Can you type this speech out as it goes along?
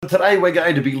Today, we're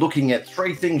going to be looking at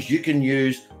 3 things you can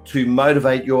use to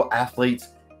motivate your athletes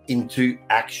into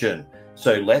action.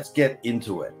 So let's get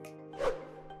into it.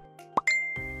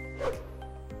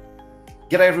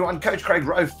 G'day everyone, Coach Craig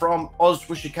Rowe from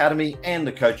Ozswoosh Academy and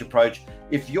the Coach Approach.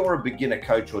 If you're a beginner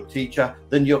coach or teacher,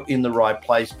 then you're in the right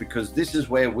place, because this is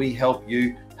where we help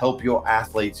you help your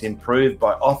athletes improve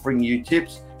by offering you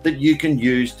tips that you can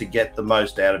use to get the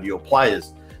most out of your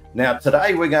players. Now,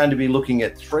 today we're going to be looking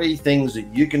at 3 things that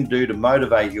you can do to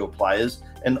motivate your players,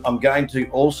 and I'm going to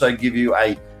also give you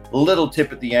a little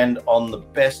tip at the end on the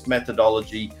best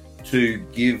methodology to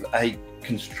give a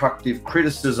constructive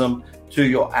criticism to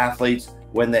your athletes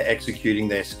when they're executing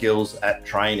their skills at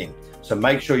training. So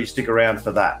make sure you stick around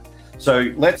for that.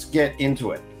 So let's get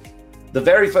into it. The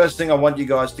very first thing I want you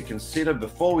guys to consider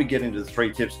before we get into the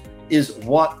 3 tips is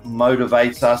what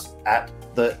motivates us at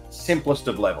the simplest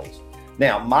of levels.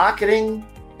 Now, marketing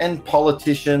and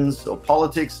politicians or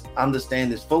politics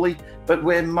understand this fully, but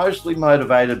we're mostly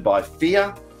motivated by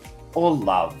fear or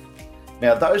love.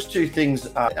 Now, those 2 things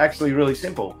are actually really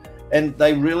simple, and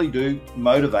they really do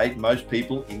motivate most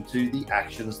people into the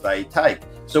actions they take.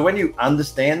 So when you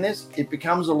understand this, it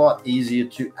becomes a lot easier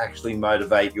to actually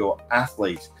motivate your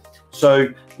athletes. So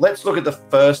let's look at the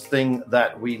first thing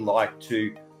that we like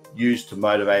to use to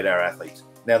motivate our athletes.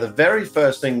 Now, the very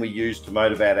first thing we use to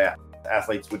motivate our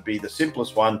athletes would be the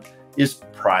simplest one, is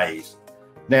praise.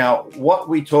 Now, what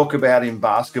we talk about in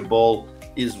basketball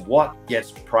is what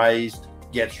gets praised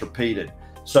gets repeated.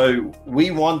 So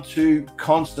we want to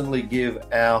constantly give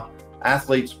our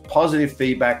athletes positive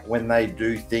feedback when they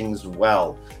do things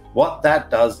well. What that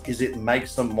does is it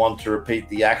makes them want to repeat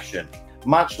the action.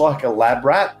 Much like a lab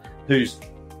rat who's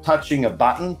touching a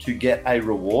button to get a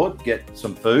reward, get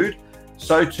some food,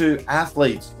 so too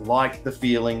athletes like the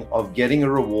feeling of getting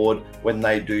a reward when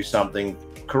they do something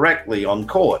correctly on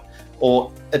court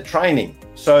or at training.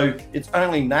 So it's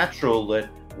only natural that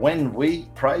when we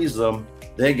praise them,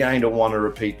 they're going to want to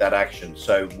repeat that action.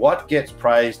 So what gets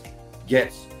praised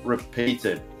gets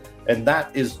repeated. And that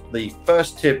is the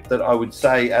first tip that I would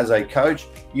say as a coach.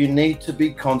 You need to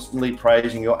be constantly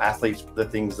praising your athletes for the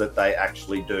things that they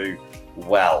actually do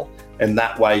well. And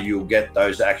that way you'll get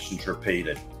those actions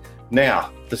repeated.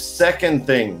 Now, the second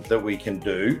thing that we can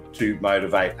do to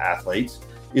motivate athletes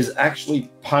is actually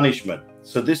punishment.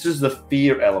 So this is the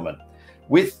fear element.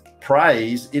 With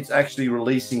praise, it's actually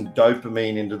releasing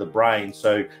dopamine into the brain.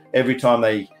 So every time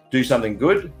they do something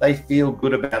good, they feel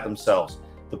good about themselves.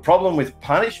 The problem with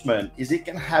punishment is it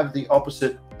can have the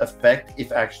opposite effect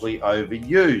if actually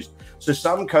overused. So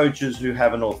some coaches who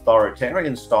have an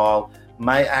authoritarian style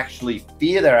may actually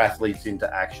fear their athletes into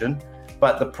action.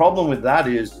 But the problem with that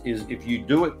is if you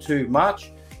do it too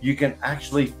much, you can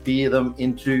actually fear them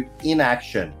into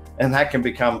inaction, and that can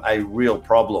become a real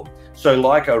problem. So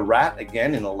like a rat,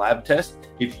 again, in a lab test,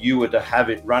 if you were to have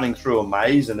it running through a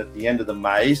maze and at the end of the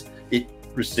maze, it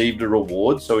received a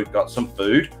reward, so it got some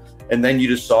food, and then you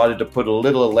decided to put a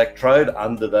little electrode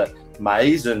under the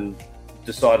maze and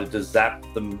decided to zap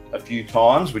them a few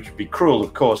times, which would be cruel,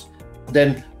 of course,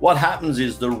 then what happens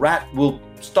is the rat will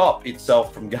stop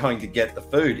itself from going to get the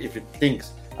food if it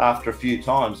thinks after a few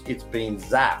times it's been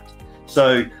zapped.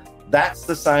 So that's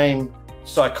the same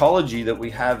psychology that we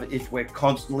have if we're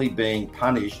constantly being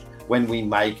punished when we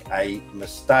make a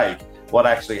mistake. What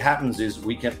actually happens is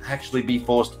we can actually be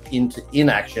forced into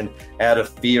inaction out of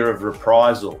fear of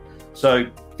reprisal. So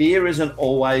fear isn't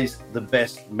always the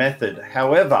best method.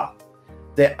 However,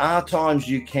 there are times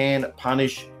you can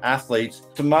punish athletes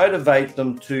to motivate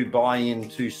them to buy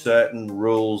into certain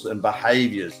rules and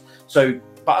behaviors. So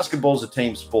basketball's a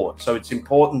team sport, so it's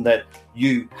important that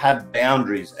you have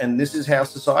boundaries. And this is how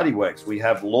society works. We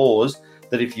have laws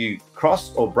that if you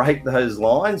cross or break those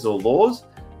lines or laws,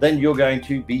 then you're going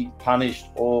to be punished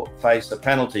or face a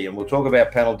penalty. And we'll talk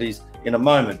about penalties in a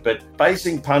moment. But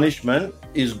facing punishment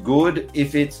is good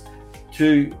if it's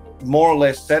to more or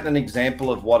less set an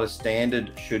example of what a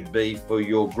standard should be for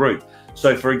your group.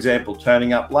 So for example,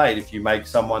 turning up late if you make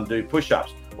someone do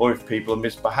push-ups, or if people are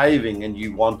misbehaving and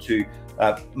you want to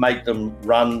make them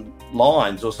run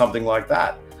lines or something like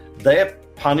that. Their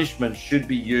punishment should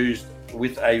be used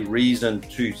with a reason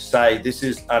to say this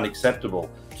is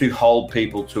unacceptable, to hold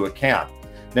people to account.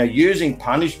 Now, using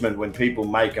punishment when people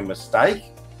make a mistake,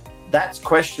 that's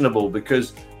questionable,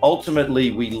 because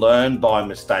ultimately we learn by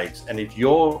mistakes. And if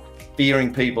you're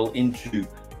fearing people into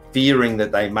fearing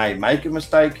that they may make a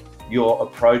mistake, your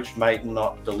approach may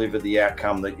not deliver the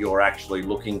outcome that you're actually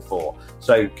looking for.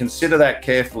 So consider that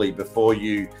carefully before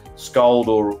you scold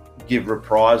or give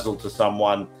reprisal to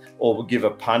someone or give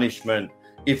a punishment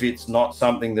if it's not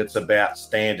something that's about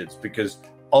standards, because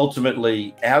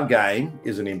ultimately our game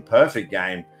is an imperfect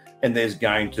game and there's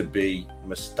going to be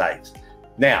mistakes.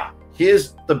 Now,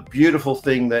 here's the beautiful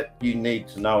thing that you need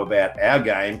to know about our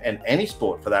game, and any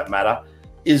sport for that matter,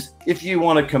 is if you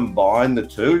want to combine the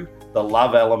two, the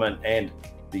love element and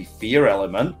the fear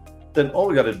element, then all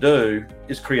we got to do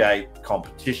is create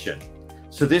competition.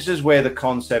 So this is where the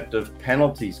concept of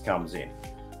penalties comes in.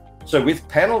 So with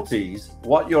penalties,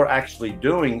 what you're actually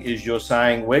doing is you're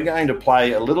saying, we're going to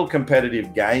play a little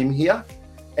competitive game here,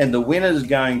 and the winner's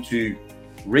going to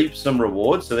reap some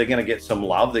rewards. So they're going to get some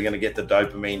love, they're going to get the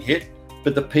dopamine hit.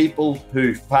 But the people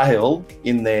who fail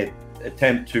in their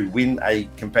attempt to win a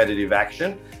competitive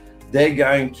action, they're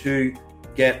going to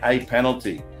get a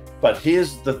penalty. But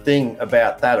here's the thing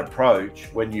about that approach: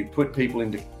 when you put people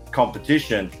into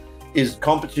competition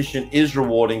is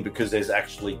rewarding because there's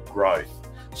actually growth.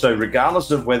 So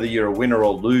regardless of whether you're a winner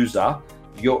or loser,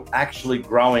 you're actually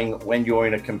growing when you're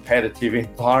in a competitive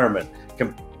environment.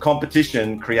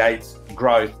 Competition creates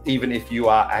growth even if you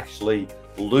are actually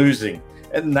losing.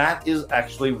 And that is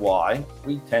actually why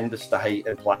we tend to stay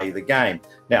and play the game.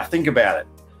 Now, think about it.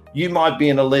 You might be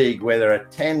in a league where there are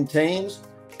 10 teams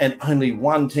and only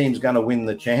one team's going to win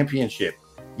the championship.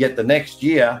 Yet the next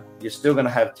year, you're still going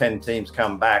to have 10 teams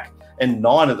come back and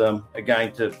 9 of them are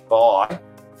going to vie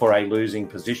for a losing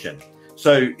position.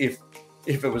 So if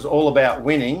it was all about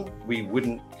winning, we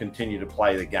wouldn't continue to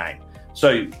play the game.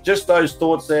 So just those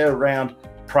thoughts there around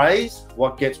praise.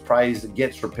 What gets praised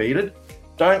gets repeated.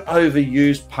 Don't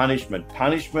overuse punishment.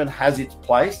 Punishment has its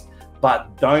place,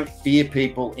 but don't fear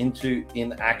people into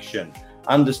inaction.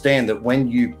 Understand that when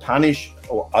you punish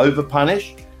or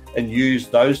over-punish and use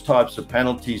those types of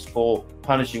penalties for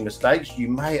punishing mistakes, you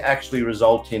may actually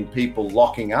result in people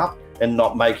locking up and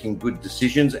not making good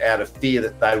decisions out of fear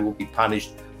that they will be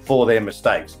punished for their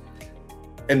mistakes.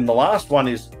 And the last one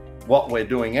is what we're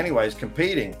doing anyway, is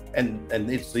competing. And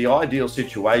it's the ideal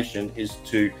situation is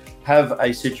to have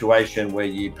a situation where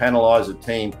you penalize a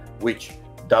team which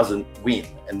doesn't win.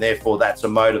 And therefore that's a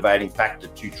motivating factor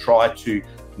to try to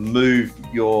move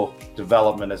your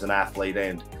development as an athlete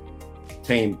and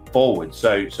team forward.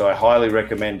 So I highly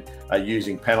recommend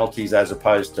using penalties as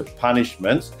opposed to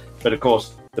punishments. But of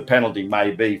course, the penalty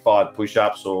may be 5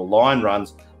 push-ups or line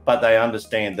runs, but they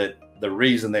understand that the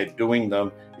reason they're doing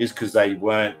them is because they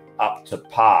weren't up to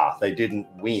par. They didn't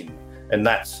win. And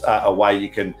that's a way you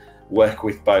can work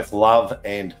with both love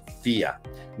and fear.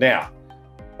 Now,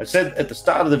 I said at the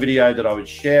start of the video that I would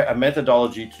share a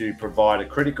methodology to provide a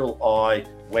critical eye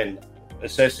when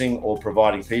assessing or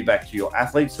providing feedback to your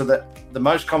athletes. So that the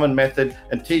most common method,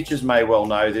 and teachers may well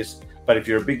know this, but if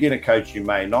you're a beginner coach, you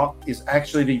may not, is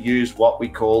actually to use what we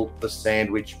call the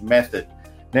sandwich method.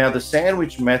 Now, the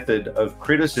sandwich method of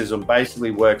criticism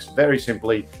basically works very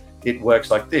simply. It works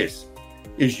like this,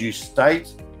 is you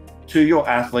state to your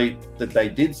athlete that they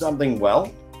did something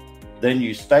well, then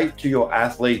you state to your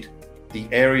athlete the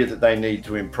area that they need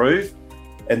to improve,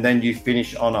 and then you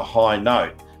finish on a high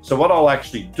note. So what I'll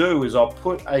actually do is I'll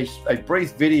put a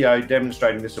brief video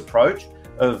demonstrating this approach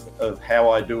of how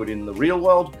I do it in the real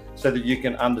world so that you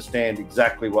can understand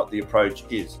exactly what the approach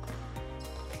is.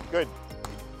 Good.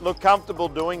 Look comfortable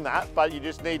doing that, but you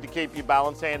just need to keep your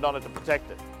balance hand on it to protect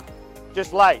it.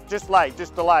 Just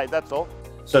delay, that's all.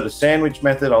 So the sandwich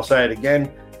method, I'll say it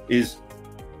again, is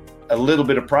a little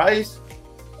bit of praise,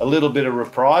 a little bit of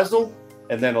reprisal,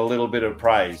 and then a little bit of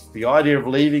praise. The idea of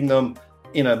leaving them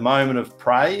in a moment of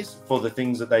praise for the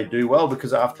things that they do well,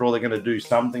 because after all, they're going to do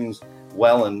some things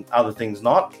well and other things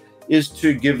not, is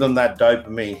to give them that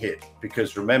dopamine hit.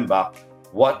 Because remember,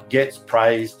 what gets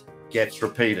praised gets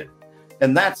repeated.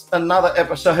 And that's another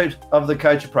episode of The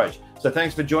Coach Approach. So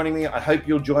thanks for joining me. I hope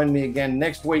you'll join me again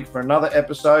next week for another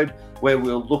episode where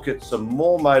we'll look at some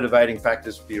more motivating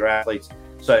factors for your athletes.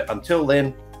 So until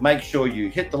then, make sure you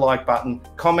hit the like button,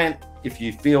 comment. If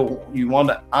you feel you want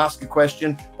to ask a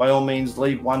question, by all means,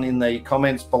 leave one in the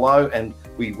comments below and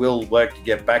we will work to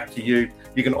get back to you.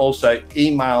 You can also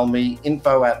email me,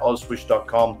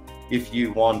 info@ozswish.com, if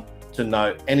you want to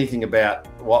know anything about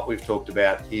what we've talked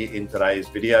about here in today's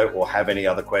video or have any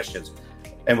other questions.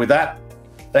 And with that,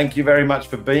 thank you very much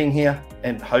for being here,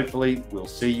 and hopefully we'll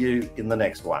see you in the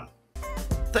next one.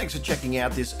 Thanks for checking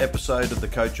out this episode of The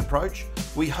Coach Approach.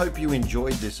 We hope you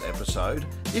enjoyed this episode.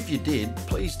 If you did,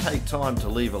 please take time to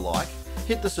leave a like,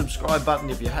 hit the subscribe button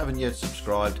if you haven't yet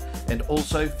subscribed, and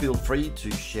also feel free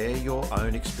to share your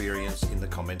own experience in the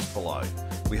comments below.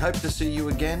 We hope to see you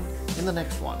again in the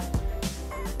next one.